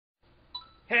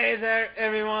Hey there,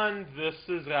 everyone! This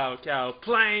is Cow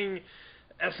playing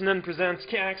SNN Presents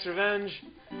Cax Revenge.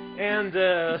 And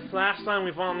last time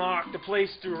we've unlocked the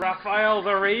place to Raphael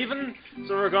the Raven,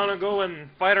 so we're gonna go and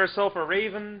fight ourselves a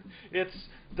Raven. It's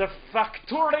the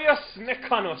Factorium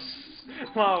Mechanus.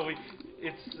 Wow,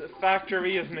 it's a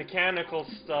factory of mechanical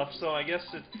stuff, so I guess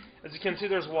as you can see,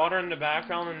 there's water in the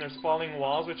background and there's falling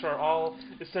walls, which are all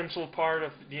essential part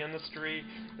of the industry.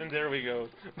 And there we go.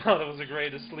 Wow, that was the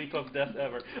greatest leap of death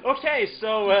ever. Okay,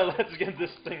 so let's get this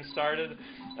thing started.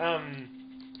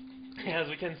 As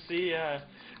we can see,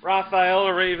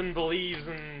 Raphael Raven believes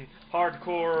in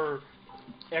hardcore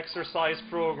exercise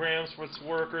programs for its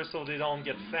workers so they don't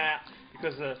get fat,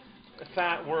 because a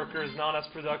fat worker is not as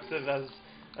productive as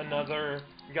another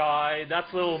guy. That's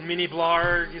a little mini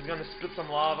blarg. He's gonna spit some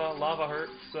lava. Lava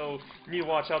hurts, so you need to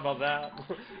watch out about that.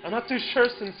 I'm not too sure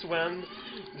since when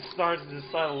the stars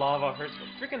decided lava hurts, but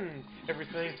freaking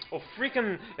everything. Oh,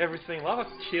 freaking everything. Lava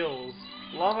kills.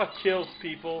 Lava kills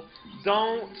people.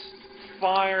 Don't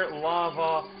fire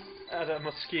lava at a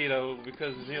mosquito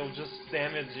because you'll just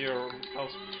damage your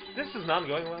house. This is not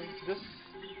going well.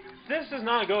 This is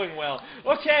not going well.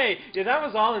 Okay, yeah, that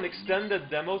was all an extended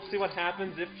demo to see what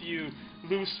happens if you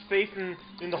lose faith in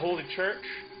the Holy Church.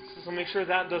 So make sure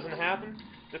that doesn't happen.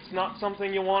 It's not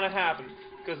something you want to happen,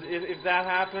 because if that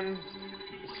happens,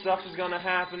 stuff is gonna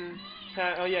happen.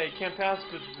 Oh yeah, you can't pass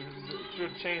through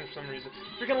the chain for some reason.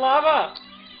 Freaking lava!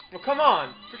 Well, come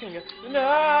on! Freaking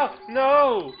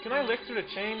no! Can I lick through the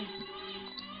chain?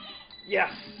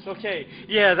 Yes. Okay.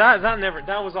 Yeah. That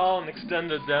was all an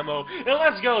extended demo. And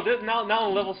let's go. Now the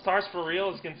level starts for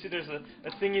real. As you can see, there's a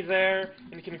thingy there,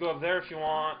 and you can go up there if you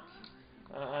want.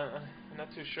 I'm not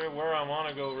too sure where I want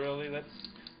to go really. Let's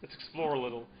explore a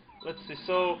little. Let's see.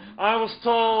 So I was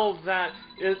told that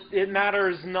it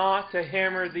matters not to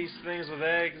hammer these things with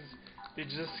eggs. They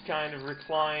just kind of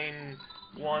recline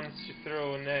once you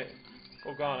throw an egg.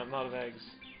 Oh God, I'm out of eggs.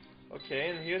 Okay,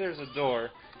 and here there's a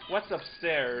door. What's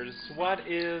upstairs? What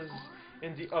is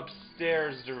in the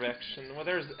upstairs direction? Well,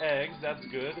 there's eggs. That's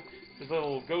good. There's a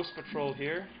little ghost patrol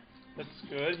here. That's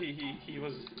good. He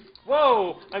was...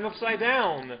 Whoa! I'm upside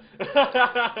down! That's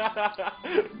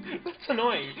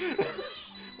annoying.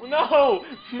 No!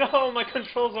 No! My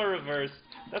controls are reversed.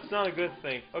 That's not a good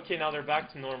thing. Okay, now they're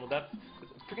back to normal. That's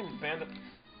freaking bandit.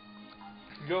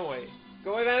 Go away.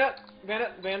 Go away,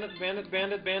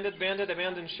 bandit,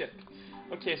 abandon ship.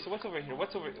 Okay, so what's over here?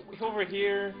 What's over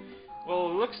here?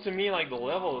 Well, it looks to me like the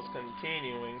level is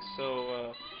continuing,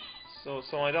 so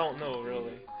I don't know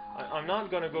really. I'm not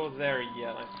gonna go there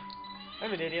yet.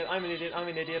 I'm an idiot.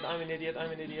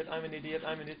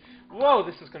 Whoa,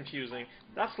 this is confusing.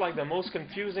 That's like the most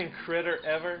confusing critter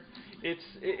ever.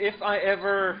 If I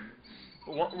ever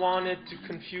wanted to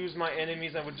confuse my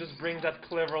enemies, I would just bring that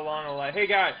clever along and like, hey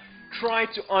guy, try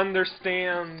to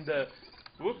understand.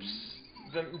 Whoops.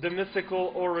 The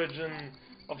mythical origin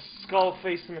of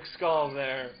Skullface McSkull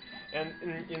there,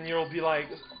 and you'll be like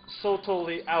so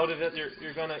totally out of it,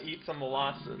 you're gonna eat some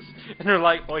molasses, and they're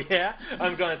like, oh yeah,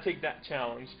 I'm gonna take that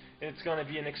challenge, and it's gonna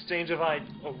be an exchange of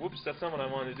oh whoops, that's not what I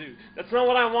wanted to do. That's not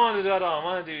what I wanted at all. I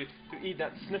wanted to eat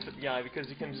that sniffet guy, because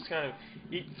you can just kind of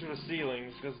eat through the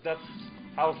ceilings, because that's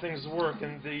how things work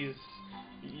in these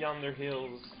yonder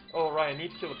hills. Oh right, I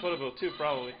need to kill a Potabo too,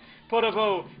 probably.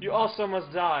 Potabo, you also must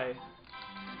die.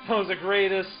 That was the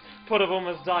greatest Potabo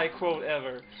must die quote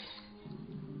ever.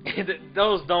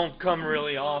 Those don't come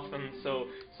really often, so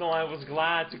I was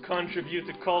glad to contribute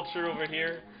to culture over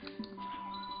here.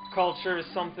 Culture is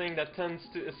something that tends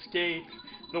to escape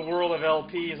the world of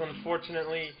LPs,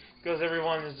 unfortunately, because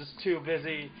everyone is just too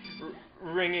busy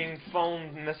ringing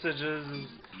phone messages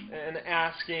and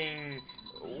asking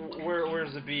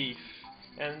where's the beef,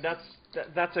 and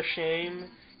that's a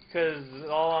shame. Because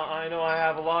I know I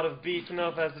have a lot of beef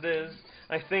enough as it is.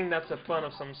 I think that's a pun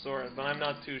of some sort, but I'm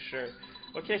not too sure.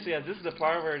 Okay, so yeah, this is the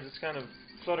part where I just kind of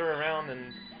flutter around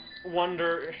and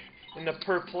wonder in the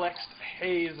perplexed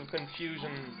haze of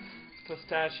confusion.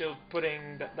 Pistachio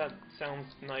pudding, that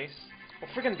sounds nice. Oh,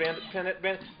 freaking bandit.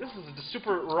 This is the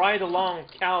super ride-along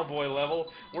cowboy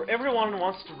level where everyone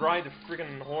wants to ride the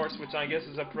freaking horse, which I guess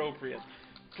is appropriate.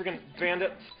 Freaking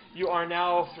bandit, you are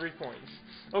now 3 points.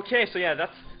 Okay, so yeah,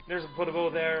 there's a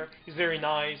Potabo there. He's very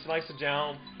nice. He likes to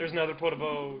jump. There's another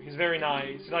Potabo. He's very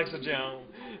nice. He likes to jump.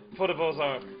 Potabos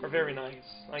are very nice.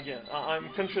 I get.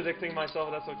 I'm contradicting myself.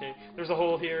 But that's okay. There's a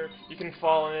hole here. You can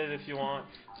fall in it if you want.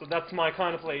 So that's my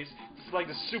kind of place. It's like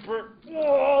the super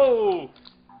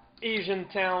Asian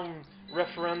town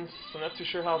reference. I'm not too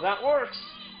sure how that works.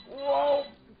 Whoa!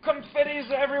 Confetti's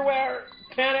everywhere.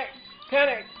 Panic!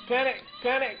 Panic! Panic!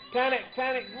 Panic! Panic!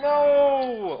 Panic!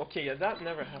 No! Okay, yeah, that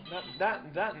never happened.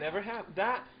 That never happened.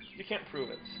 That, you can't prove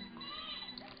it.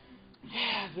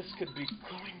 Yeah, this could be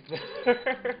going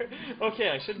better. Okay,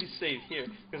 I should be safe here,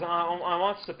 because I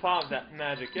want to pop that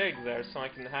magic egg there so I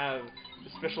can have the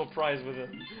special prize with it.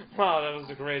 Wow, that was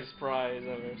the greatest prize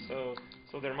ever.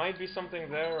 So there might be something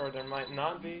there, or there might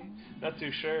not be. Not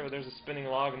too sure, but there's a spinning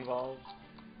log involved.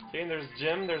 Okay, and there's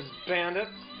Jim, there's bandits,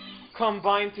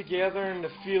 combined together in the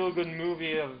feel-good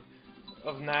movie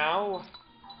of now.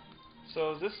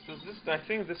 So I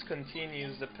think this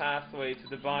continues the pathway to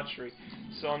debauchery.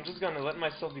 So I'm just gonna let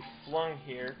myself be flung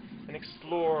here and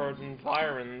explore the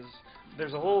environs.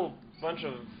 There's a whole bunch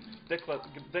of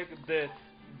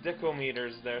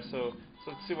decometers there, so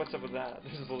let's see what's up with that.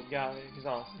 There's a little guy, he's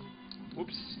awesome.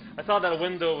 Whoops, I thought that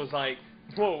window was like,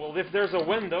 whoa, well if there's a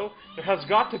window, there has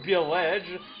got to be a ledge,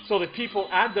 so the people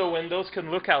at the windows can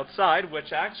look outside,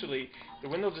 which actually, the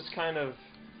window just kind of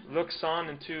looks on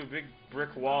into a big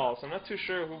brick wall, so I'm not too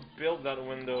sure who built that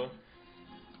window.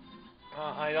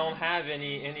 I don't have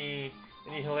any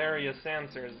hilarious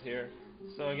answers here,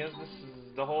 so I guess this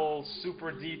is the whole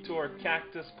super detour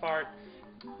cactus part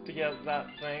to get that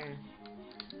thing.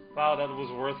 Wow, that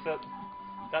was worth it.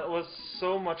 That was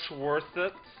so much worth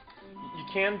it. You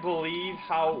can't believe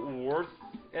how worth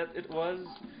it was.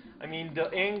 I mean, the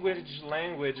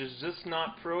language is just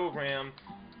not programmed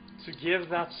to give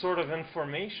that sort of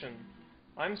information.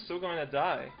 I'm still going to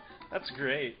die. That's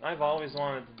great. I've always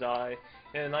wanted to die,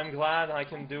 and I'm glad I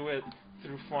can do it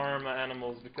through farm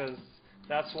animals, because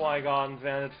that's why God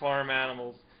invented farm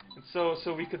animals. And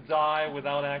so we could die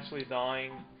without actually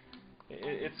dying.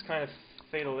 It's kind of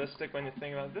fatalistic when you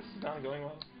think about it. This is not going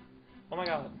well. Oh my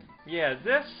god. Yeah,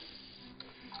 this...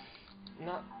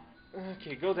 Not...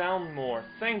 Okay, go down more.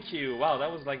 Thank you. Wow,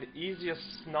 that was like the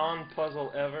easiest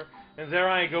non-puzzle ever. And there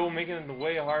I go, making it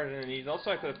way harder than it needs.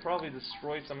 Also, I could have probably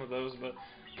destroyed some of those, but...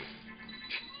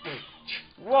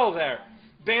 Whoa there!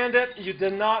 Bandit, you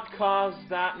did not cause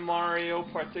that Mario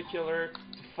particular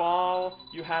to fall.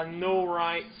 You had no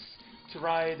rights to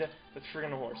ride the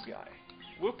friggin' horse guy.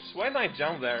 Whoops, why did I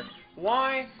jump there?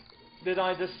 Why did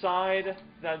I decide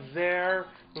that there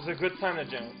was a good time to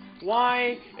jump?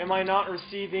 Why am I not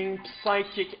receiving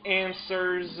psychic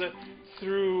answers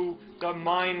through the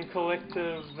Mind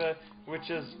Collective,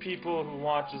 which is people who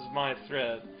watches my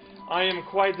thread? I am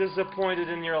quite disappointed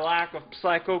in your lack of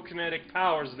psychokinetic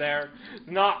powers there.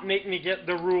 Do not make me get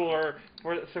the ruler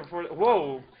for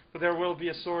whoa! But there will be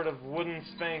a sort of wooden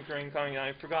spankering coming.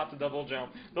 I forgot to double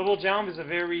jump. Double jump is a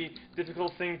very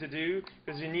difficult thing to do,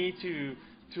 because you need to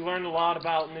learn a lot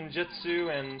about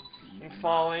ninjutsu and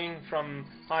falling from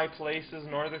high places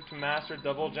in order to master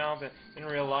double jump in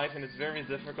real life, and it's very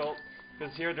difficult,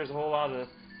 because here there's a whole lot of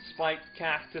spiked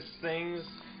cactus things.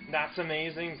 That's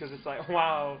amazing, because it's like,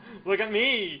 wow, look at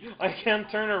me! I can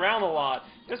turn around a lot.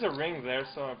 There's a ring there,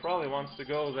 so I probably wants to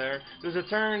go there. Does it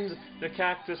turn the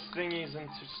cactus thingies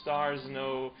into stars?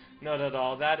 No, not at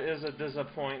all. That is a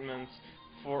disappointment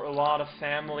for a lot of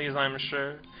families, I'm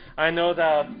sure. I know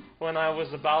that when I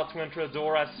was about to enter a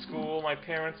door at school, my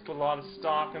parents put a lot of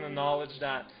stock in the knowledge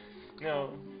that,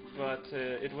 but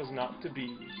it was not to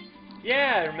be.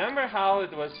 Yeah, remember how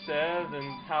it was said,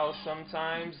 and how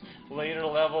sometimes later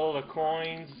level the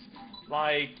coins,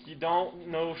 like, you don't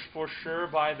know for sure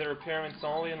by their appearance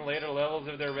only in later levels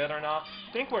if they're red or not.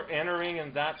 I think we're entering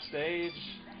in that stage.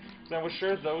 So I was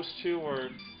sure those two were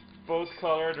both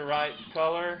colored the right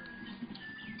color.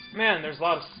 Man, there's a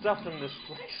lot of stuff in this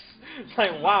place. It's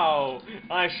like, wow,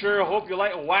 I sure hope you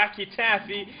like Wacky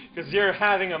Taffy, because you're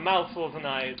having a mouthful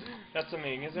tonight. That's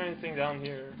amazing. Is there anything down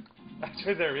here?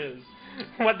 Actually, there is.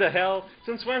 What the hell?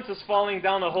 Since when is falling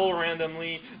down a hole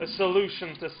randomly a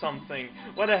solution to something?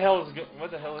 What the hell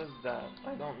is that?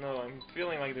 I don't know. I'm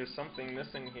feeling like there's something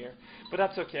missing here. But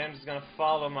that's okay. I'm just gonna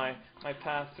follow my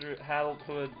path through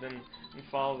adulthood and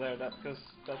follow there. Because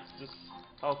that's just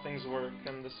how things work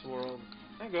in this world.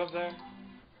 Can I go up there?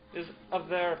 Is up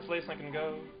there a place I can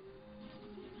go?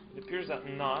 It appears that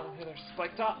not. Okay, there's a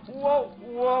spike top. Whoa,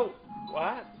 whoa,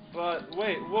 what? But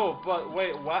wait, whoa, but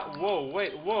wait, what? Whoa,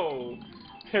 wait, whoa.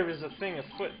 There is a thing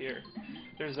afoot here.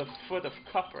 There's a foot of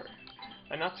copper.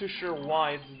 I'm not too sure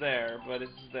why it's there, but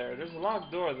it's there. There's a locked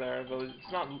door there, but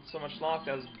it's not so much locked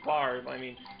as barred. I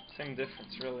mean, same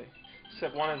difference, really.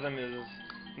 Except one of them is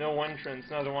no entrance,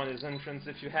 another one is entrance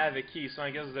if you have a key. So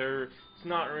I guess it's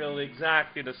not really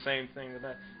exactly the same thing,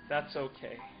 but that's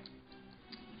okay.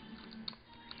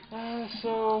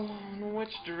 So, in which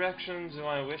direction do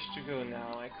I wish to go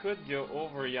now? I could go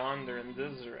over yonder in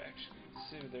this direction.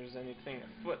 See if there's anything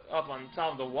afoot up on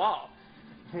top of the wall.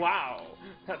 Wow,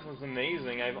 that was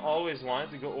amazing. I've always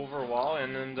wanted to go over a wall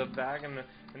and in the back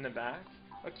in the back.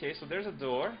 Okay, so there's a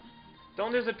door.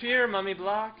 Don't disappear, Mummy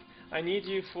Block. I need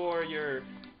you for your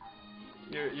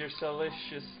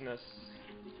deliciousness.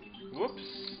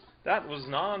 Whoops, that was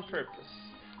not on purpose.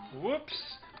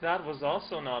 Whoops, that was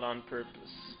also not on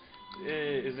purpose.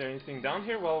 Is there anything down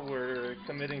here while we're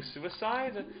committing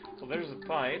suicide? Well, there's a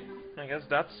pipe. I guess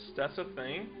that's a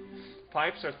thing.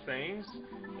 Pipes are things,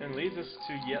 and leads us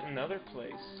to yet another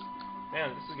place. Man,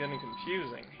 this is getting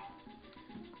confusing.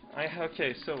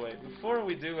 Okay, so wait, before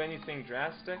we do anything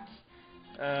drastic,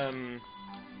 man,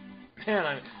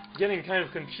 I'm getting kind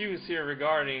of confused here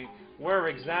regarding where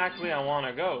exactly I want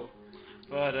to go.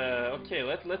 But okay,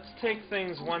 let's take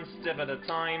things one step at a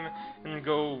time and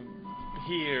go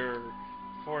here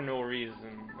for no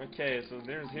reason. Okay, so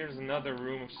here's another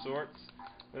room of sorts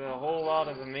with a whole lot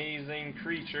of amazing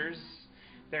creatures.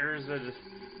 There's a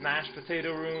mashed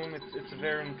potato room. It's a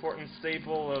very important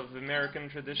staple of American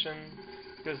tradition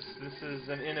because this is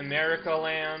in America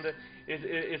land.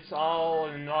 It's all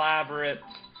an elaborate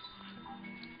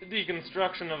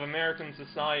deconstruction of American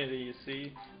society, you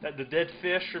see. That the dead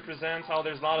fish represents how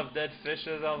there's a lot of dead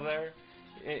fishes out there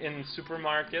in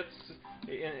supermarkets,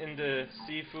 in the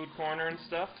seafood corner and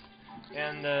stuff.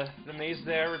 And the mace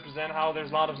there represent how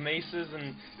there's a lot of maces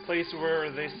and places where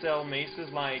they sell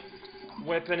maces like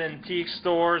weapon antique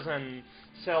stores and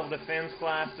self-defense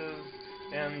classes.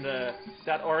 And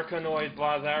that Arkanoid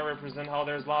bar there represent how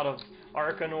there's a lot of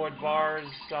Arkanoid bars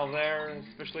out there,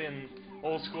 especially in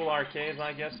old school arcades,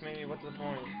 I guess, maybe. What's the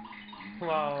point?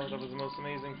 Wow, that was the most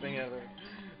amazing thing ever.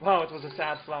 Wow, it was a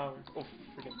sad flower. Oh,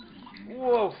 freaking.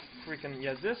 Whoa, freaking.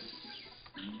 Yeah, this.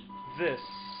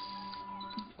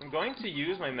 I'm going to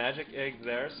use my magic egg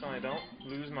there so I don't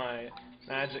lose my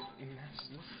magic.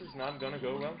 This is not gonna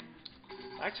go well.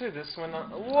 Actually, this one.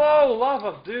 Whoa,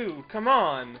 lava, dude, come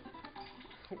on.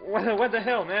 What the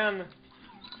hell, man?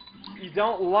 You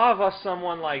don't lava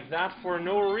someone like that for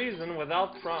no reason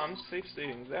without I'm safe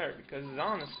stating there, because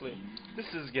honestly, this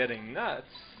is getting nuts.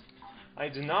 I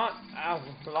do not have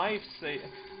life save.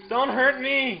 Don't hurt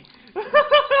me!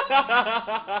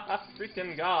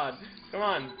 Freaking God. Come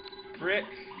on, prick.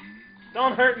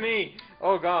 Don't hurt me!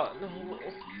 Oh God.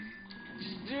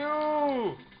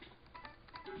 Stew!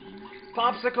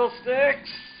 Popsicle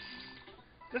sticks!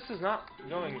 This is not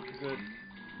going good.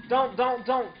 Don't.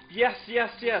 Yes.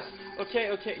 Okay,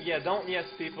 yeah, don't yes,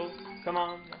 people. Come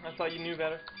on, I thought you knew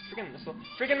better.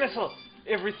 Freaking missile!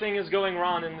 Everything is going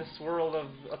wrong in this world of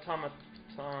automaton.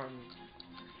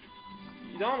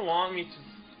 You don't want me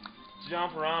to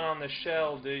jump around on the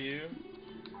shell, do you?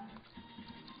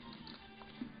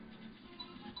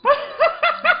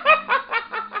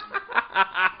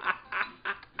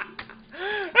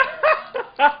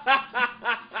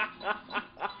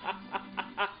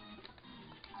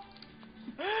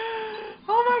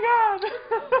 Oh my God!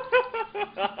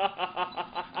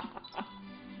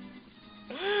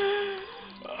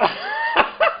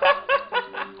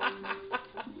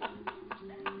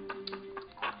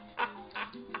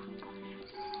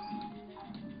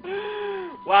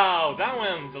 Wow, that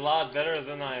went a lot better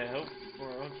than I hoped for.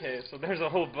 Okay, so there's a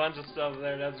whole bunch of stuff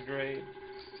there. That's great.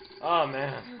 Oh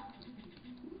man.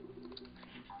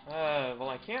 Well,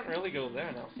 I can't really go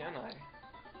there now, can I?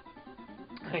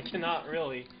 I cannot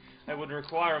really. I would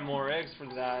require more eggs for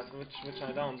that, which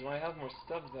I don't. Do I have more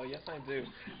stuff though? Yes, I do.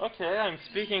 Okay, I'm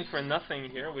speaking for nothing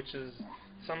here, which is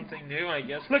something new, I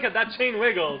guess. Look at that chain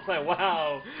wiggle! It's like,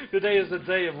 wow, today is the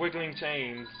day of wiggling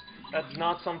chains. That's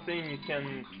not something you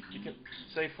can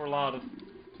say for a lot of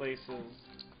places.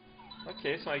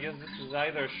 Okay, so I guess this is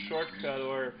either a shortcut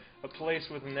or a place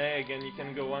with an egg, and you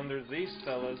can go under these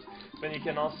fellas. Then you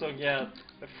can also get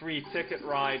a free ticket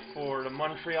ride for the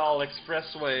Montreal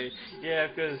Expressway. Yeah,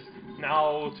 because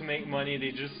now to make money they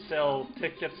just sell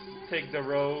tickets to take the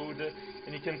road,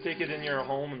 and you can take it in your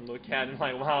home and look at it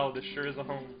like, wow, this sure is a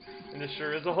home. And this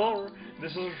sure is a horror.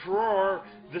 This is a roar.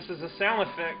 This is a sound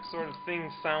effect sort of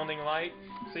thing sounding like.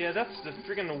 So yeah, that's the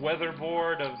freaking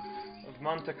weatherboard of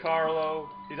Monte Carlo.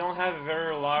 You don't have a very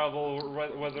reliable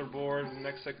weatherboard in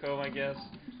Mexico, I guess.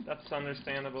 That's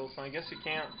understandable. So I guess you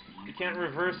can't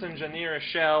reverse engineer a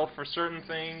shell for certain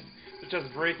things, such as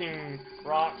breaking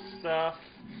rock stuff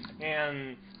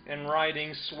and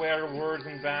writing swear words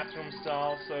in bathroom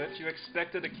stalls. So if you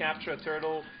expected to capture a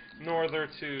turtle in order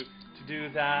to do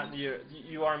that,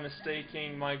 you are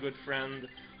mistaking, my good friend.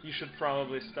 You should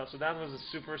probably stop. So that was a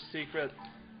super secret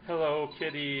Hello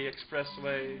Kitty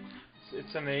Expressway.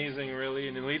 It's amazing, really,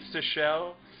 and it leads to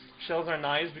shell. Shells are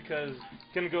nice because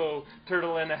you can go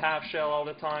turtle and a half shell all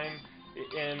the time.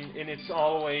 and it's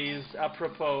always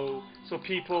apropos, so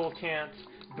people can't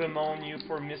bemoan you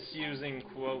for misusing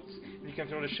quotes. You can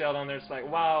throw the shell on there. It's like,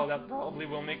 wow, that probably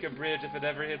will make a bridge if it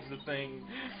ever hits the thing.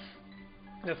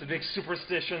 That's a big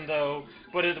superstition, though,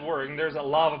 but it worked. And there's a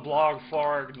lava blog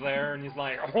fart there, and he's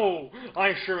like, oh,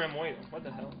 I sure am waiting. What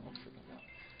the hell? I forgot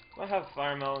that. Do I have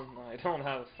fire melon? No, I don't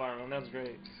have a fire melon. That's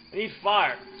great. I need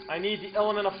fire. I need the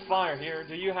element of fire here.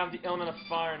 Do you have the element of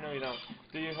fire? No, you don't.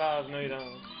 Do you have? No, you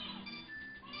don't.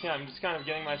 Yeah, I'm just kind of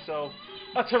getting myself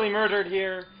utterly murdered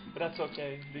here, but that's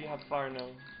okay. Do you have fire? No.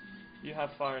 Do you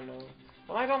have fire? No.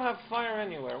 Well, I don't have fire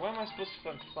anywhere. Where am I supposed to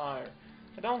find fire?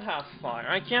 I don't have fire.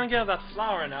 I can't get that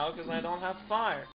flower now because I don't have fire.